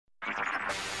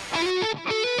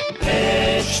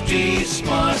HT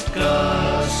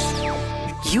Smartcast.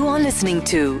 You are listening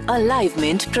to a Live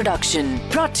Mint production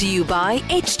brought to you by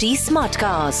HT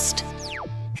Smartcast.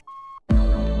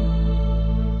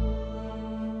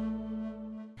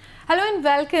 Hello and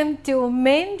welcome to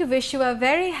Mint. Wish you a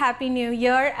very happy new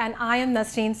year, and I am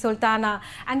Nasreen Sultana,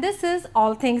 and this is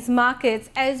All Things Markets.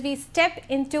 As we step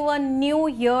into a new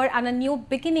year and a new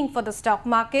beginning for the stock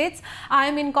markets, I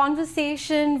am in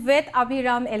conversation with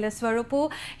Abhiram Ellaswarupu.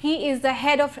 He is the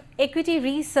head of equity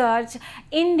research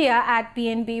India at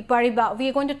BNP Paribas. We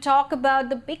are going to talk about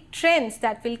the big trends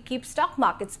that will keep stock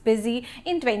markets busy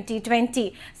in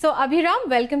 2020. So Abhiram,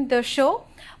 welcome to the show.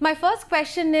 My first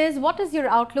question is, what is your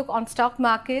outlook on stock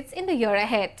markets in the year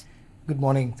ahead? Good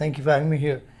morning. Thank you for having me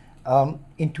here.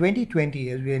 In 2020,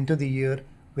 as we enter the year,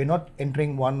 we're not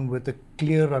entering one with a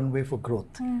clear runway for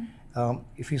growth.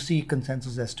 If you see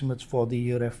consensus estimates for the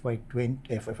year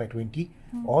FY20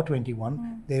 or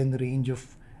 21, they're in the range of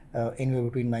anywhere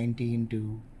between 19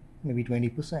 to maybe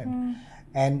 20%.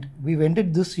 And we've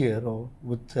ended this year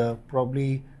with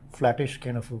probably flattish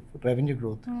kind of revenue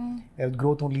growth,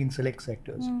 growth only in select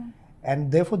sectors.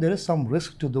 And therefore, there is some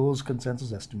risk to those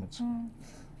consensus estimates.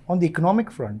 On the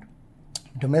economic front,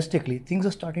 domestically, things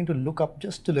are starting to look up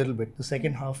just a little bit. The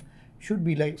second half should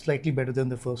be slightly better than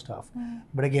the first half.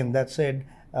 But again, that said,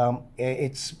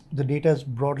 the data is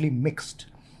broadly mixed.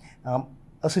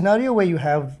 A scenario where you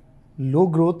have low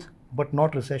growth but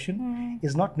not recession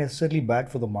is not necessarily bad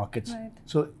for the markets. Right.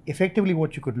 So effectively,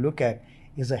 what you could look at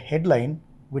is a headline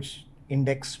which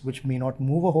may not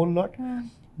move a whole lot,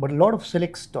 but a lot of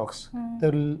select stocks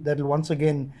that will once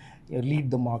again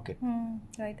lead the market.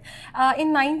 Right.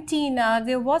 In 19,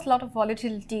 there was a lot of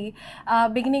volatility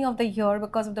beginning of the year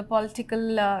because of the political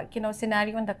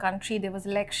scenario in the country. There was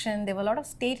election, there were a lot of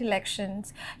state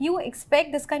elections. You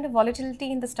expect this kind of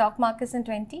volatility in the stock markets in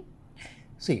 20?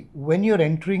 See, when you're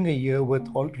entering a year with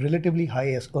relatively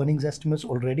high earnings estimates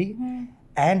already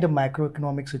and a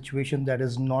macroeconomic situation that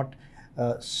is not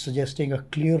suggesting a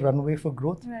clear runway for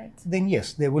growth, Right. then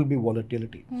yes, there will be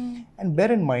volatility. And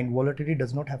bear in mind, volatility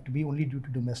does not have to be only due to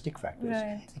domestic factors.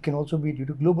 Right. It can also be due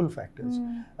to global factors.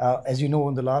 As you know,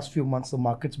 in the last few months, the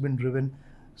market's been driven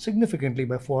significantly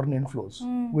by foreign inflows,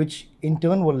 which in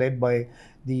turn were led by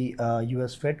the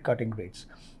US Fed cutting rates.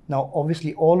 Now,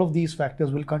 obviously, all of these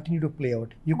factors will continue to play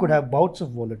out. You could have bouts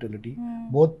of volatility,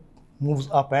 both moves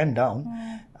up and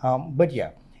down. But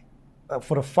yeah,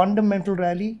 for a fundamental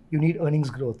rally, you need earnings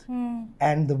growth.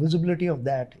 And the visibility of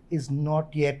that is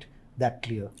not yet that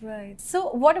clear. Right. So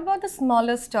what about the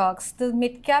smaller stocks? The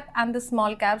mid cap and the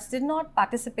small caps did not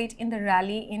participate in the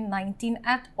rally in 19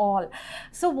 at all.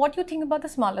 So what do you think about the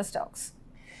smaller stocks?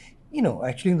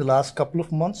 Actually in the last couple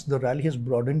of months, the rally has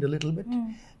broadened a little bit.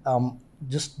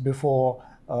 Just before,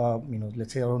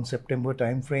 let's say around September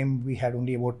timeframe, we had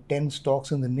only about 10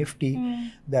 stocks in the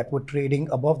Nifty that were trading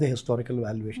above the historical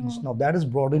valuations. Now that has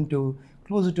broadened to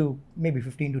closer to maybe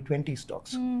 15 to 20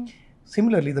 stocks.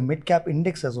 Similarly, the mid-cap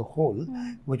index as a whole,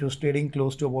 which was trading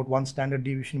close to about one standard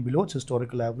deviation below its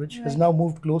historical average, has now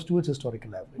moved close to its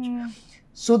historical average.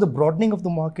 So the broadening of the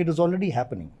market is already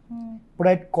happening. But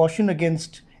I'd caution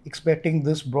against expecting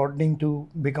this broadening to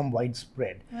become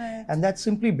widespread. Right. And that's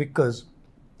simply because,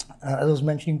 as I was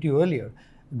mentioning to you earlier,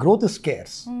 growth is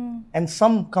scarce. And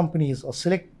some companies or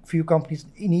select few companies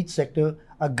in each sector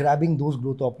are grabbing those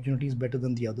growth opportunities better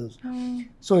than the others.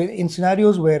 So in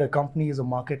scenarios where a company is a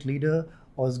market leader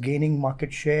or is gaining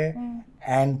market share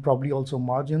and probably also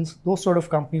margins, those sort of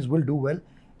companies will do well.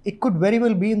 It could very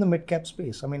well be in the mid-cap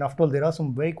space. I mean, after all, there are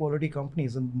some very quality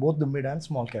companies in both the mid and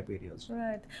small-cap areas.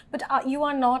 Right. But you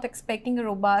are not expecting a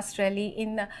robust rally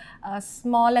in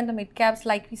small and the mid-caps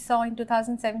like we saw in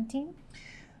 2017?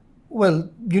 Well,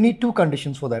 you need two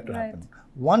conditions for that to happen.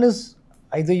 One is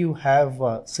either you have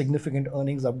significant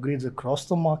earnings upgrades across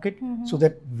the market so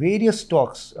that various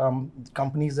stocks,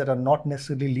 companies that are not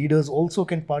necessarily leaders also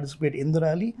can participate in the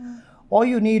rally, or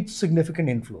you need significant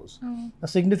inflows. Now,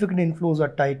 significant inflows are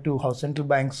tied to how central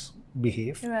banks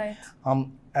behave. Right.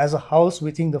 As a house,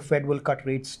 we think the Fed will cut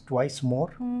rates twice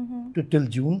more till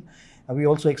June. And we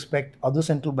also expect other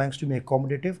central banks to be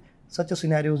accommodative. Such a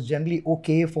scenario is generally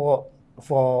okay for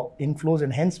inflows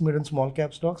and hence mid and small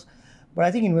cap stocks. But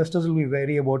I think investors will be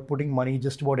wary about putting money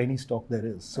just about any stock there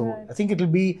is. So Right. I think it will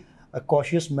be a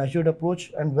cautious, measured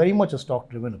approach and very much a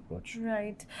stock-driven approach.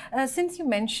 Right. Since you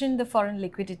mentioned the foreign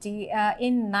liquidity,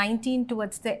 in 19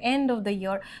 towards the end of the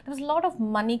year, there was a lot of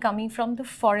money coming from the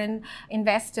foreign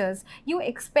investors. You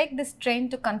expect this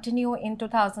trend to continue in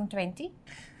 2020?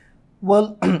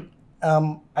 Well,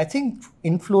 I think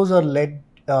inflows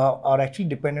are actually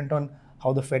dependent on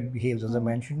how the Fed behaves, as I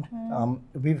mentioned.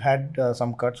 We've had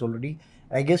some cuts already.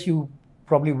 I guess you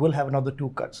probably will have another 2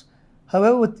 cuts.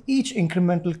 However, with each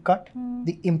incremental cut,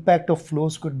 the impact of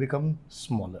flows could become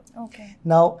smaller. Okay.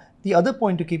 Now, the other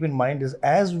point to keep in mind is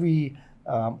as we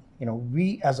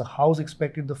as a house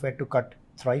expected the Fed to cut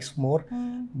thrice more,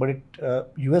 but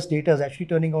US data is actually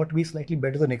turning out to be slightly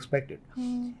better than expected.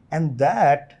 And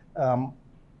that,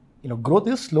 growth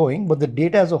is slowing, but the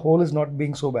data as a whole is not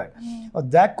being so bad.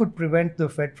 That could prevent the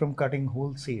Fed from cutting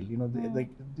wholesale.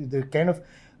 The kind of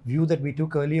view that we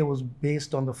took earlier was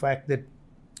based on the fact that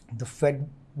the Fed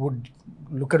would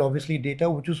look at obviously data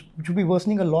which would be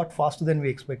worsening a lot faster than we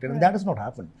expected, and that has not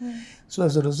happened. So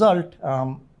as a result,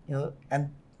 and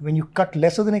when you cut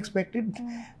lesser than expected,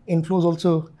 inflows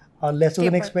also are lesser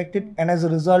than expected, and as a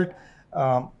result,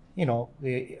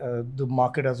 the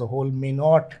market as a whole may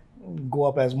not go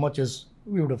up as much as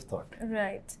we would have thought.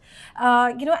 Right.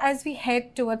 As we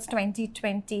head towards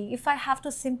 2020, if I have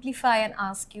to simplify and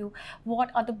ask you,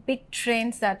 what are the big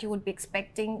trends that you would be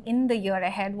expecting in the year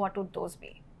ahead? What would those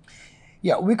be?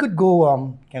 Yeah, we could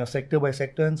go sector by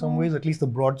sector in some ways, at least the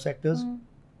broad sectors.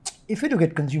 If you look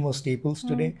at consumer staples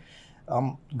today,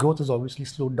 growth has obviously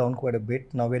slowed down quite a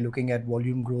bit. Now we're looking at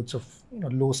volume growths of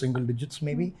low single digits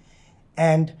maybe.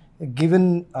 And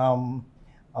given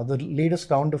the latest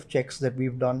round of checks that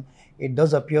we've done, it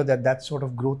does appear that sort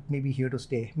of growth may be here to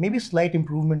stay. Maybe slight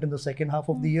improvement in the second half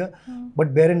of the year,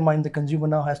 but bear in mind the consumer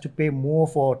now has to pay more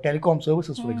for telecom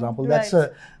services, for example. That's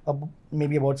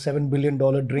maybe about $7 billion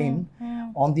drain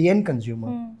on the end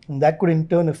consumer. And that could in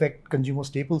turn affect consumer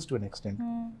staples to an extent.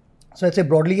 So I'd say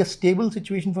broadly a stable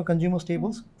situation for consumer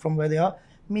staples from where they are,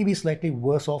 maybe slightly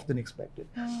worse off than expected.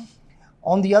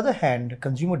 On the other hand,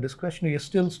 consumer discretionary is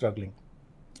still struggling.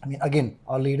 I mean, again,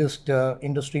 our latest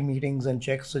industry meetings and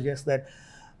checks suggest that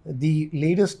the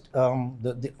latest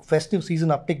the festive season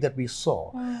uptick that we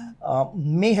saw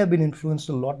may have been influenced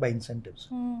a lot by incentives.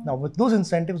 Now, with those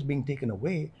incentives being taken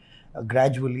away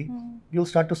gradually, you'll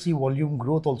start to see volume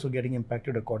growth also getting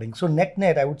impacted accordingly. So net,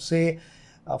 I would say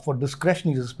for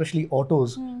discretionaries, especially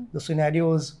autos, the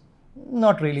scenario is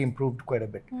not really improved quite a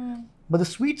bit. But the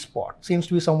sweet spot seems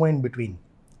to be somewhere in between,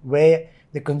 where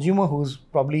the consumer who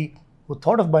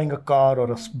thought of buying a car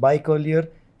or a bike earlier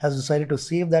has decided to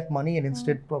save that money and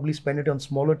instead probably spend it on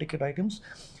smaller ticket items.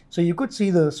 So you could see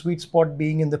the sweet spot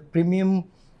being in the premium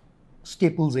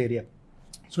staples area.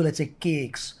 So let's say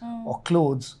cakes or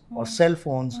clothes or cell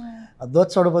phones,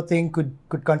 that sort of a thing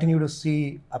could continue to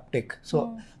see uptick.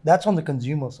 So that's on the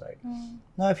consumer side.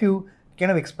 Now, if you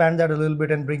kind of expand that a little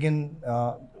bit and bring in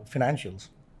financials.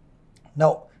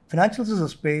 Now, financials is a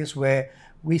space where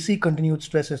we see continued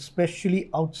stress, especially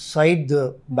outside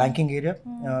the banking area,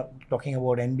 talking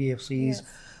about NBFCs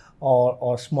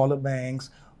or smaller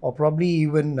banks, or probably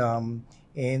even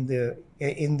in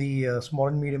the small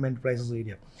and medium enterprises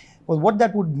area. Well, what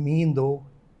that would mean, though,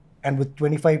 and with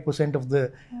 25%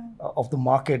 of the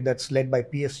market that's led by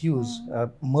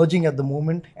PSUs merging at the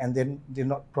moment, and then they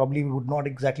probably would not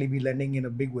exactly be lending in a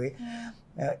big way,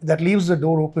 that leaves the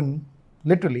door open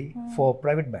literally for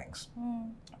private banks.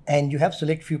 And you have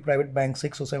select few private banks,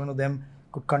 6 or 7 of them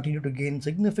could continue to gain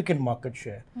significant market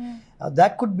share.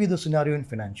 That could be the scenario in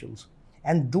financials.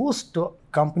 And those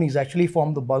companies actually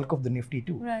form the bulk of the Nifty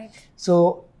too. Right.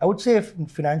 So I would say if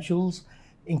financials,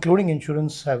 including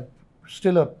insurance, have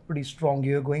still a pretty strong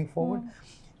year going forward.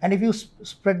 And if you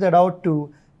spread that out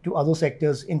to other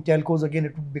sectors, in telcos, again,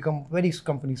 it would become very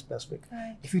company specific.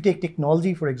 Right. If you take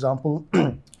technology, for example,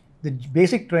 the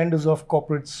basic trend is of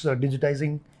corporates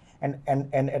digitizing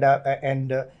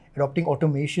and adopting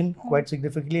automation quite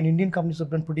significantly, and Indian companies have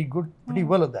done pretty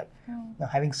well at that. Now,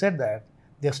 having said that,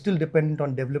 they're still dependent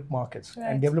on developed markets,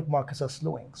 and developed markets are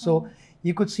slowing. So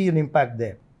you could see an impact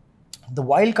there. The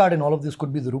wild card in all of this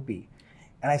could be the rupee,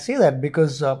 and I say that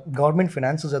because government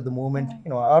finances at the moment,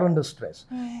 are under stress,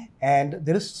 and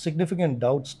there is significant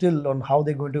doubt still on how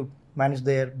they're going to manage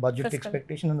their budget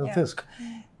expectation and the fisc.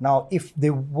 Now, if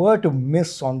they were to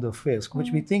miss on the fisc,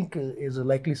 which we think is a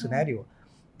likely scenario,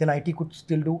 then IT could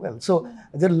still do well. So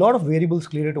there are a lot of variables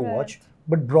clearly to watch.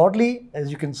 But broadly, as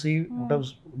you can see, what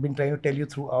I've been trying to tell you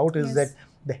throughout is that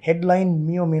the headline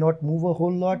may or may not move a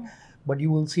whole lot, but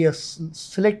you will see a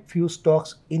select few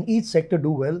stocks in each sector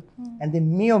do well, and they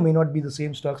may or may not be the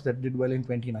same stocks that did well in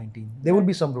 2019. There will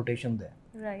be some rotation there.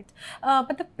 Right.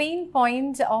 But the pain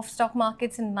point of stock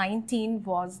markets in 19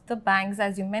 was the banks,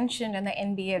 as you mentioned, and the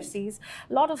NBFCs.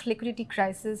 A lot of liquidity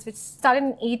crisis, which started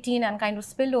in 18 and kind of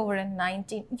spilled over in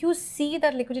 19. You see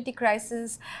that liquidity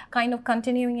crisis kind of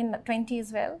continuing in 20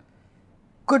 as well?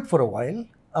 Good for a while.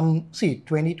 See,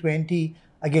 2020,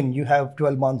 again, you have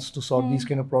 12 months to sort these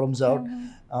kind of problems out.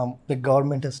 The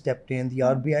government has stepped in, the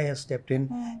RBI has stepped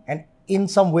in, and in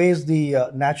some ways,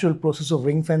 the natural process of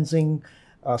ring fencing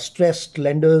stressed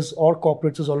lenders or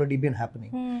corporates has already been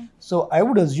happening. So I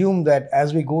would assume that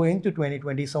as we go into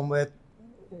 2020, somewhere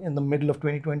in the middle of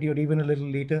 2020 or even a little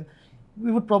later,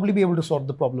 we would probably be able to sort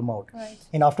the problem out. Right.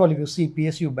 And after all, if you see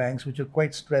PSU banks, which are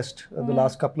quite stressed the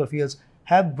last couple of years,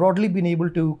 have broadly been able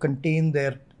to contain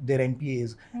their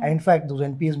NPAs. And in fact, those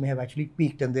NPAs may have actually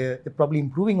peaked, and they're probably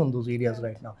improving on those areas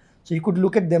right now. So you could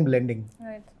look at them lending.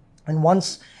 Right. And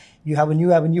once you have a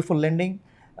new avenue for lending,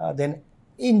 then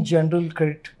in general,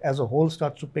 credit as a whole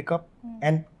starts to pick up,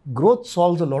 and growth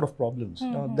solves a lot of problems.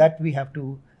 Now, that we have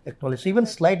to acknowledge. So even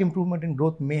slight improvement in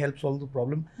growth may help solve the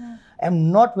problem.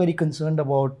 I'm not very concerned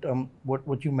about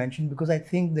what you mentioned, because I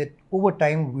think that over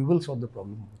time we will solve the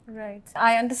problem. Right.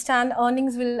 I understand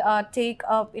earnings will take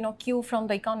up, cue from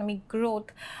the economic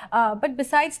growth. But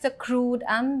besides the crude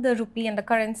and the rupee and the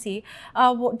currency,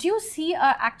 do you see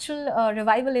an actual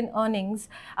revival in earnings?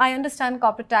 I understand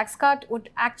corporate tax cut would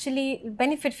actually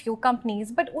benefit few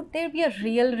companies, but would there be a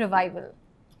real revival?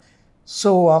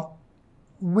 So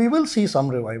we will see some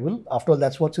revival. After all,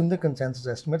 that's what's in the consensus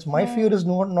estimates. My fear is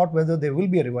not whether there will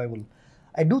be a revival.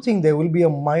 I do think there will be a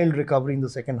mild recovery in the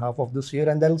second half of this year,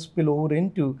 and that'll spill over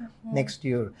into next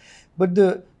year. But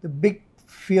the big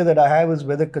fear that I have is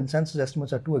whether consensus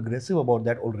estimates are too aggressive about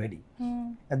that already.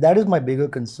 And that is my bigger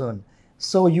concern.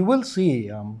 So you will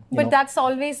see. But that's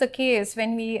always the case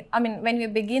when we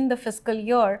begin the fiscal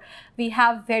year, we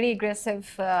have very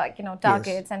aggressive, targets,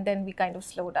 Yes. and then we kind of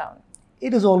slow down.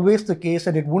 It is always the case,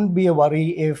 and it wouldn't be a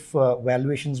worry if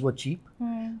valuations were cheap.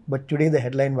 But today the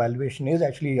headline valuation is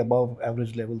actually above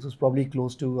average levels. It's probably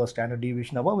close to a standard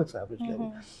deviation above its average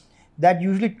level. That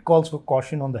usually calls for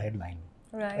caution on the headline.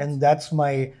 Right. And that's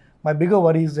my bigger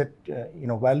worry is that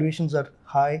valuations are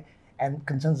high and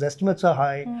consensus estimates are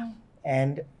high,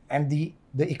 and the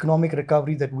economic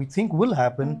recovery that we think will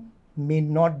happen may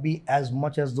not be as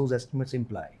much as those estimates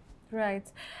imply. Right.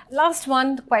 Last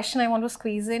one question I want to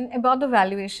squeeze in about the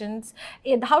valuations.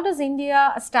 How does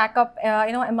India stack up,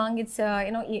 among its,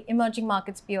 emerging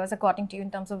markets peers, according to you, in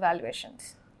terms of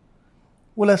valuations?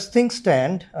 Well, as things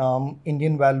stand,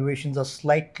 Indian valuations are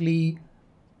slightly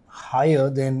higher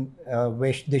than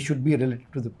where they should be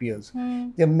relative to the peers.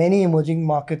 There are many emerging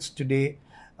markets today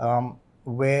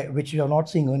which are not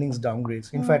seeing earnings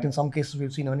downgrades. In fact, in some cases,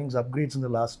 we've seen earnings upgrades in the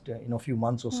last few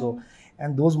months or so.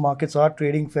 And those markets are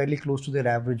trading fairly close to their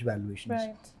average valuations,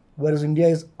 Right. whereas India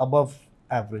is above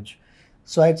average.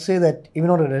 So I'd say that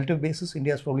even on a relative basis,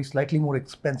 India is probably slightly more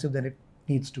expensive than it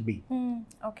needs to be.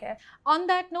 Okay. On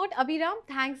that note, Abhiram,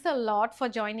 thanks a lot for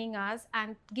joining us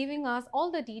and giving us all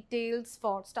the details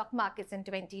for stock markets in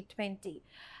 2020.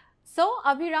 So,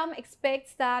 Abhiram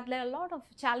expects that there are a lot of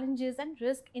challenges and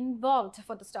risk involved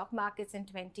for the stock markets in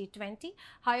 2020.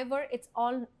 However, it's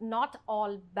not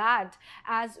all bad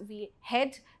as we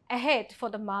head ahead for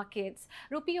the markets.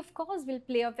 Rupee, of course, will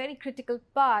play a very critical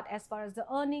part as far as the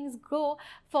earnings go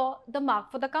for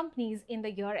the companies in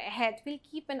the year ahead. We'll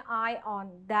keep an eye on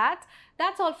that.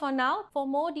 That's all for now. For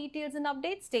more details and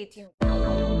updates, stay tuned.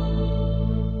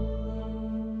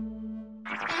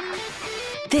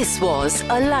 This was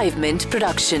a Live Mint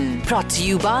production brought to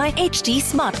you by HT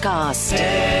Smartcast.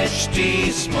 HT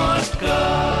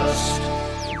Smartcast.